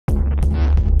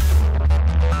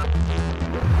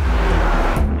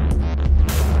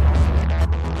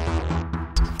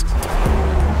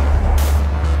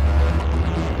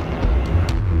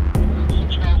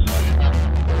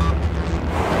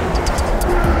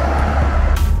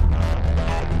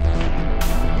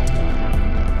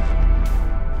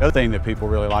The other thing that people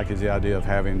really like is the idea of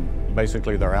having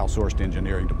basically their outsourced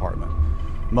engineering department.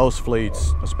 Most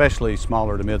fleets, especially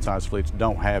smaller to mid-sized fleets,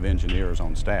 don't have engineers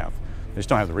on staff. They just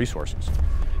don't have the resources.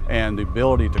 And the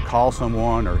ability to call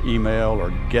someone or email or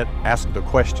ask the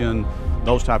question,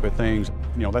 those type of things,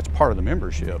 that's part of the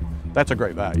membership. That's a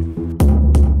great value.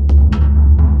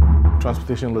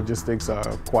 Transportation logistics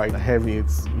are quite heavy.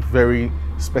 It's very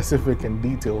specific and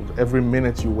detailed. Every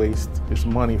minute you waste is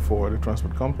money for the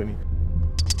transport company.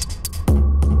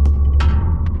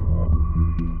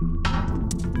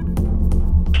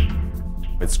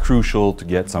 It's crucial to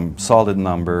get some solid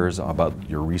numbers about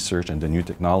your research and the new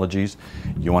technologies.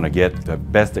 You want to get the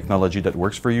best technology that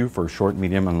works for you for short,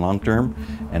 medium, and long term,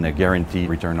 and a guaranteed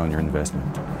return on your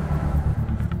investment.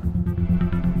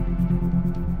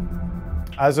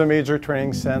 As a major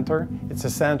training center, it's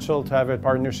essential to have a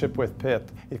partnership with PIT.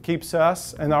 It keeps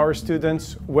us and our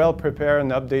students well prepared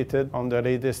and updated on the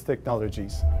latest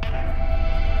technologies.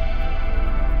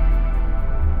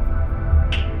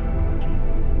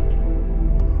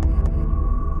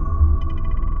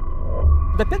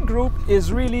 The PIT group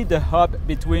is really the hub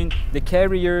between the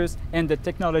carriers and the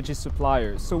technology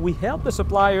suppliers. So we help the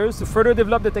suppliers to further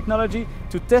develop the technology,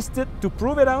 to test it, to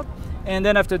prove it out, and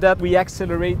then after that we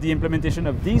accelerate the implementation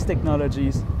of these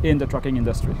technologies in the trucking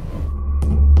industry.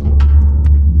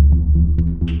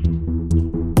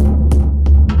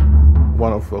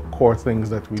 One of the core things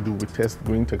that we do, we test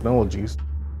green technologies.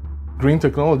 Green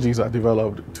technologies are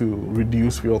developed to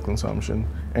reduce fuel consumption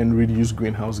and reduce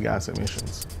greenhouse gas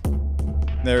emissions.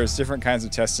 There's different kinds of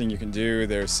testing you can do.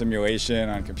 There's simulation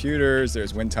on computers,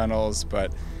 there's wind tunnels,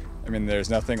 but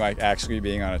there's nothing like actually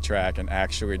being on a track and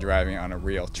actually driving on a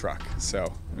real truck.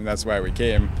 So that's why we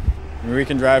came. We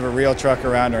can drive a real truck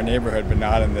around our neighborhood, but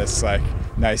not in this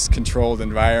nice controlled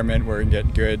environment where we can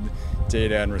get good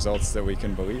data and results that we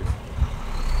can believe.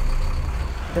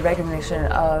 The recognition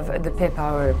of the PIT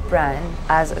Power brand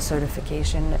as a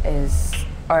certification is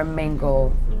our main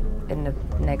goal in the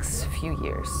next few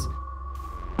years.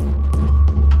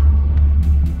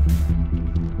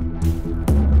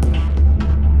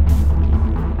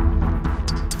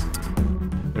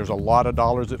 There's a lot of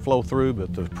dollars that flow through,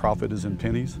 but the profit is in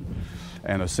pennies,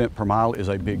 and a cent per mile is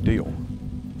a big deal.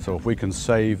 So if we can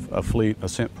save a fleet a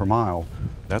cent per mile,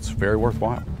 that's very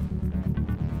worthwhile.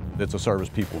 It's a service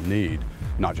people need,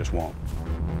 not just want.